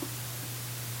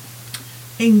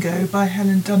Ingo by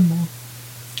Helen Dunmore.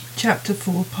 Chapter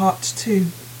 4, Part 2.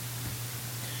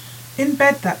 In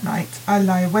bed that night I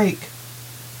lie awake.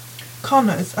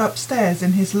 Connor's upstairs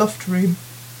in his loft room.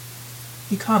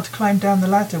 He can't climb down the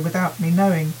ladder without me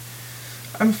knowing.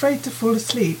 I'm afraid to fall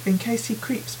asleep in case he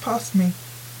creeps past me,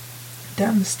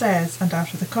 down the stairs and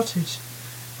out of the cottage.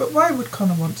 But why would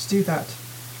Connor want to do that?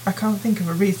 I can't think of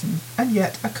a reason, and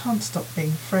yet I can't stop being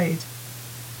afraid.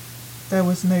 There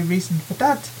was no reason for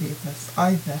Dad to leave us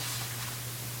either.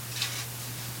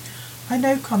 I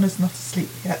know Connor's not asleep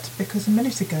yet because a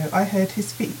minute ago I heard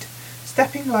his feet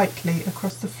stepping lightly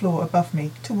across the floor above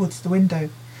me towards the window.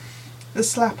 The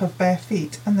slap of bare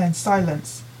feet and then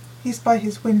silence. He's by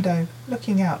his window,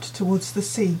 looking out towards the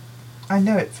sea. I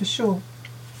know it for sure.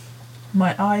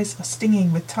 My eyes are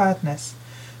stinging with tiredness,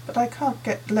 but I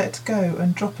can't let go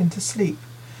and drop into sleep.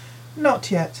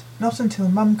 Not yet, not until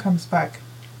Mum comes back.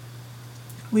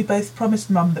 We both promised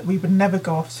Mum that we would never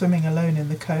go off swimming alone in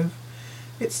the cove.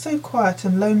 It's so quiet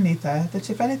and lonely there that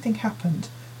if anything happened,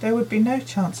 there would be no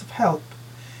chance of help.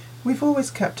 We've always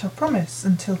kept our promise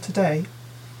until today.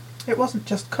 It wasn't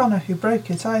just Connor who broke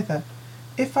it either.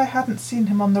 If I hadn't seen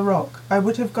him on the rock, I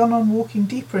would have gone on walking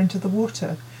deeper into the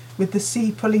water, with the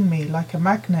sea pulling me like a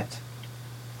magnet.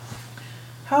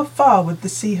 How far would the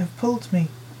sea have pulled me?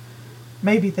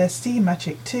 Maybe there's sea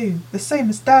magic too, the same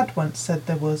as Dad once said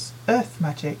there was, earth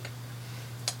magic.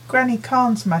 Granny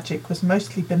Khan's magic was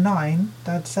mostly benign,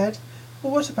 Dad said.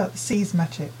 Well, what about the sea's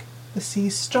magic? The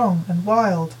sea's strong and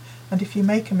wild, and if you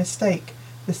make a mistake,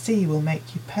 the sea will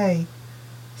make you pay.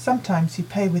 Sometimes you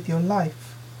pay with your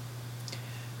life.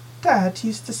 Dad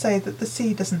used to say that the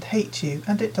sea doesn't hate you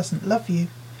and it doesn't love you.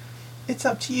 It's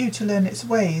up to you to learn its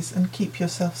ways and keep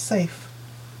yourself safe.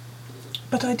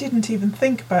 But I didn't even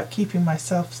think about keeping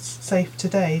myself safe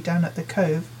today down at the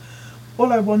cove.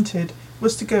 All I wanted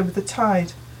was to go with the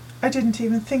tide. I didn't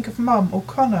even think of Mum or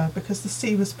Connor because the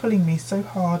sea was pulling me so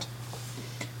hard.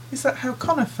 Is that how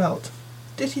Connor felt?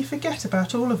 Did he forget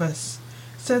about all of us,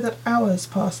 so that hours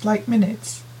passed like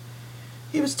minutes?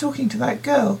 He was talking to that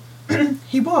girl.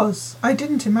 He was. I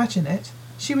didn't imagine it.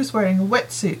 She was wearing a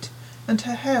wetsuit, and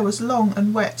her hair was long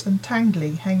and wet and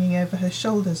tangly, hanging over her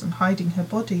shoulders and hiding her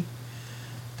body.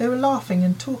 They were laughing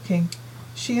and talking.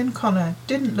 She and Connor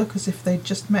didn't look as if they'd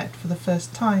just met for the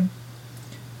first time.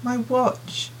 My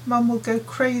watch. Mum will go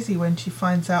crazy when she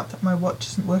finds out that my watch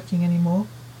isn't working anymore.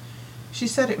 She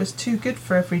said it was too good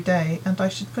for every day and I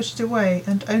should push it away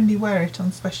and only wear it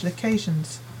on special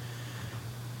occasions.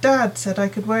 Dad said I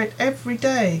could wear it every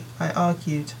day, I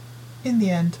argued. In the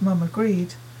end, Mum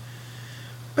agreed.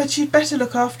 But you'd better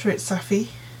look after it, Safi.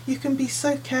 You can be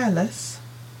so careless.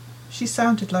 She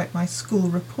sounded like my school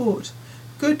report.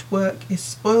 Good work is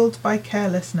spoiled by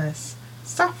carelessness.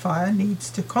 Sapphire needs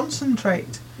to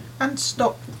concentrate and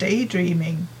stop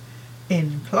daydreaming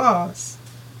in class.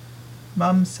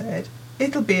 Mum said,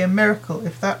 "It'll be a miracle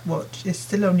if that watch is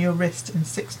still on your wrist in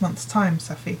 6 months' time,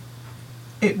 Safi."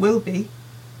 It will be.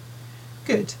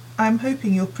 Good. I'm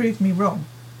hoping you'll prove me wrong.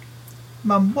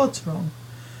 Mum was wrong.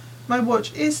 My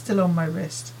watch is still on my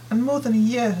wrist, and more than a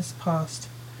year has passed.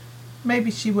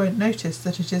 Maybe she won't notice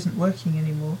that it isn't working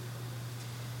anymore.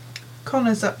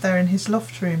 Connor's up there in his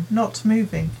loft room, not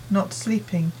moving, not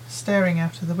sleeping, staring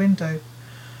out of the window.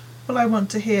 All I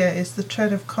want to hear is the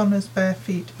tread of Connor's bare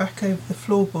feet back over the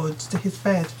floorboards to his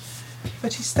bed,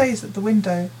 but he stays at the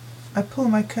window. I pull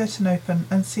my curtain open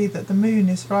and see that the moon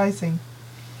is rising.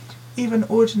 Even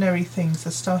ordinary things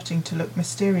are starting to look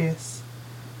mysterious.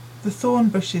 The thorn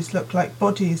bushes look like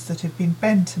bodies that have been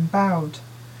bent and bowed.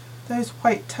 Those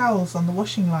white towels on the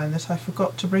washing line that I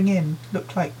forgot to bring in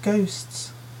look like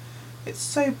ghosts. It's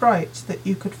so bright that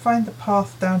you could find the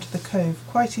path down to the cove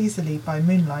quite easily by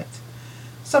moonlight.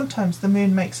 Sometimes the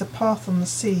moon makes a path on the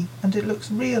sea, and it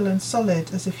looks real and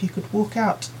solid as if you could walk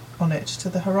out on it to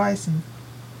the horizon.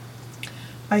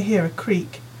 I hear a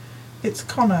creak. It's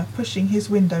Connor pushing his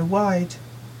window wide.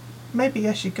 Maybe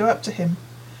I should go up to him.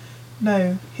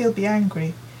 No, he'll be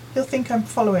angry. He'll think I'm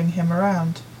following him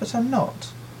around, but I'm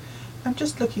not. I'm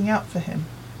just looking out for him,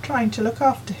 trying to look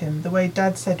after him the way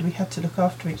Dad said we had to look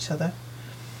after each other.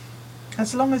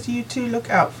 As long as you two look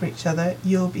out for each other,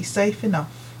 you'll be safe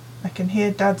enough. I can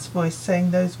hear Dad's voice saying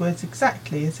those words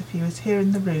exactly as if he was here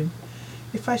in the room.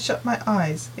 If I shut my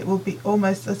eyes, it will be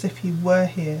almost as if he were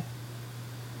here.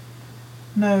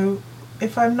 No,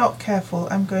 if I'm not careful,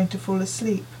 I'm going to fall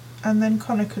asleep, and then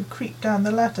Connor could creep down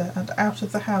the ladder and out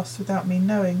of the house without me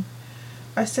knowing.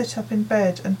 I sit up in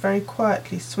bed and very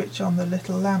quietly switch on the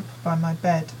little lamp by my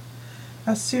bed.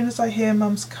 As soon as I hear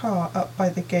Mum's car up by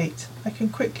the gate, I can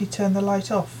quickly turn the light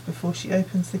off before she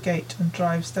opens the gate and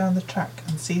drives down the track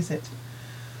and sees it.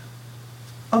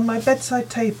 On my bedside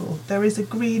table there is a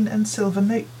green and silver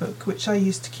notebook which I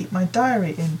used to keep my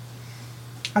diary in.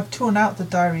 I've torn out the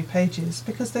diary pages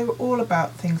because they were all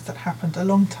about things that happened a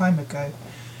long time ago,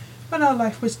 when our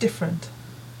life was different.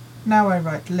 Now I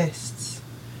write lists.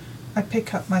 I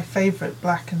pick up my favourite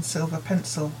black and silver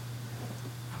pencil.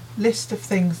 List of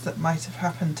things that might have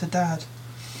happened to Dad.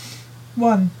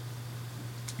 1.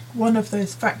 One of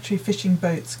those factory fishing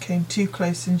boats came too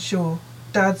close inshore.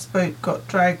 Dad's boat got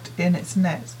dragged in its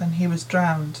net and he was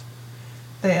drowned.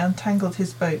 They untangled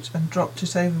his boat and dropped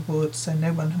it overboard so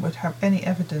no one would have any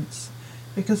evidence,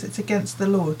 because it's against the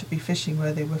law to be fishing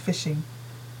where they were fishing.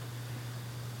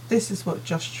 This is what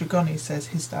Josh Trigoni says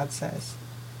his dad says.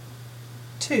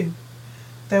 2.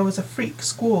 There was a freak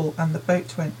squall and the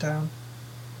boat went down.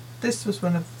 This was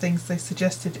one of the things they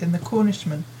suggested in The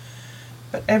Cornishman,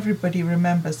 but everybody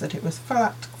remembers that it was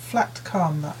flat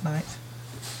calm that night.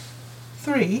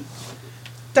 3.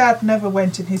 Dad never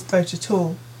went in his boat at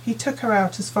all. He took her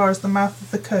out as far as the mouth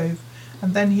of the cove,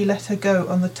 and then he let her go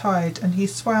on the tide, and he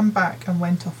swam back and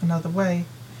went off another way.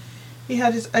 He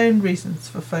had his own reasons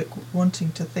for folk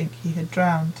wanting to think he had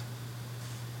drowned.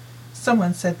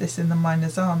 Someone said this in the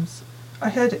Miners' Arms. I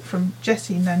heard it from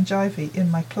Jessie Nanjivi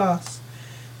in my class.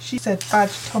 She said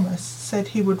Badge Thomas said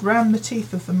he would ram the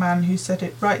teeth of the man who said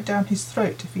it right down his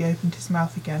throat if he opened his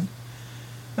mouth again.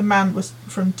 The man was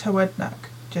from Towednack,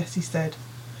 Jessie said.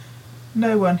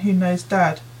 No one who knows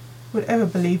Dad would ever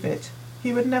believe it.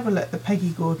 He would never let the Peggy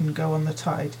Gordon go on the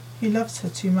tide. He loves her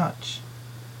too much.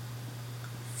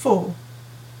 4.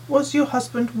 Was your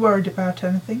husband worried about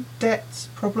anything? Debts?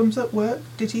 Problems at work?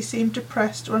 Did he seem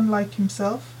depressed or unlike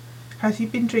himself? Had he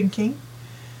been drinking?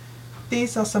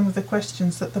 These are some of the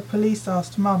questions that the police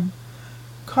asked Mum.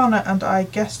 Connor and I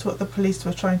guessed what the police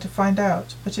were trying to find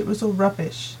out, but it was all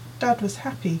rubbish. Dad was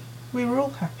happy. We were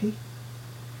all happy.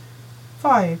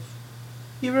 5.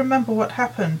 You remember what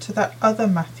happened to that other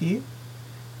Matthew?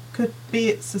 Could be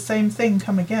it's the same thing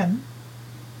come again.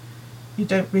 You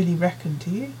don't really reckon, do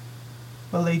you?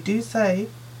 Well, they do say.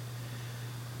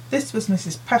 This was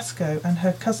Mrs. Pascoe and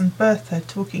her cousin Bertha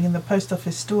talking in the post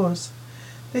office stores.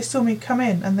 They saw me come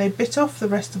in and they bit off the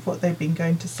rest of what they'd been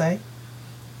going to say.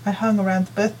 I hung around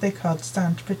the birthday card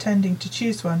stand pretending to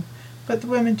choose one, but the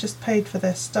women just paid for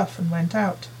their stuff and went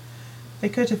out. They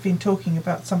could have been talking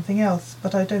about something else,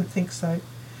 but I don't think so.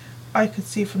 I could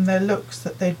see from their looks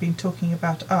that they'd been talking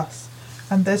about us,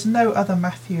 and there's no other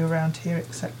Matthew around here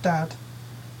except Dad.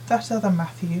 That other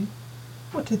Matthew,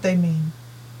 what did they mean?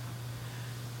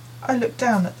 I look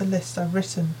down at the list I've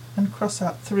written and cross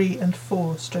out 3 and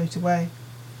 4 straight away.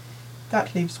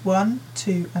 That leaves 1,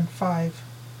 2 and 5.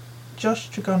 Josh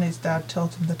Trigoni's dad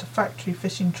told him that a factory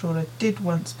fishing trawler did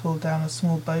once pull down a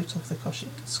small boat off the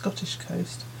Scottish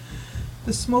coast.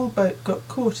 The small boat got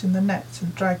caught in the net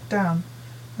and dragged down,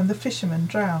 and the fisherman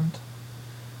drowned.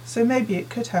 So maybe it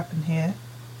could happen here.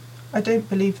 I don't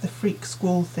believe the freak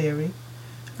squall theory.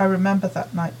 I remember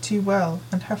that night too well,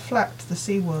 and how flat the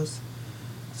sea was.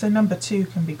 So number 2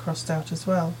 can be crossed out as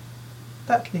well.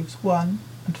 That leaves 1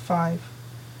 and 5.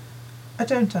 I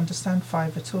don't understand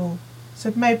 5 at all,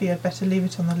 so maybe I'd better leave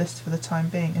it on the list for the time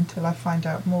being until I find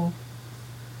out more.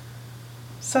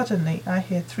 Suddenly I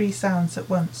hear 3 sounds at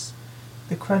once.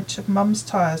 The crunch of Mum's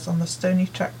tyres on the stony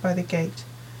track by the gate,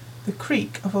 the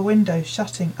creak of a window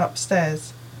shutting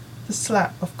upstairs, the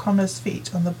slap of Connor's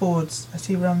feet on the boards as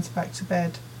he runs back to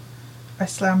bed. I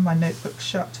slam my notebook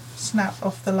shut, snap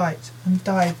off the light, and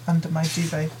dive under my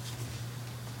duvet.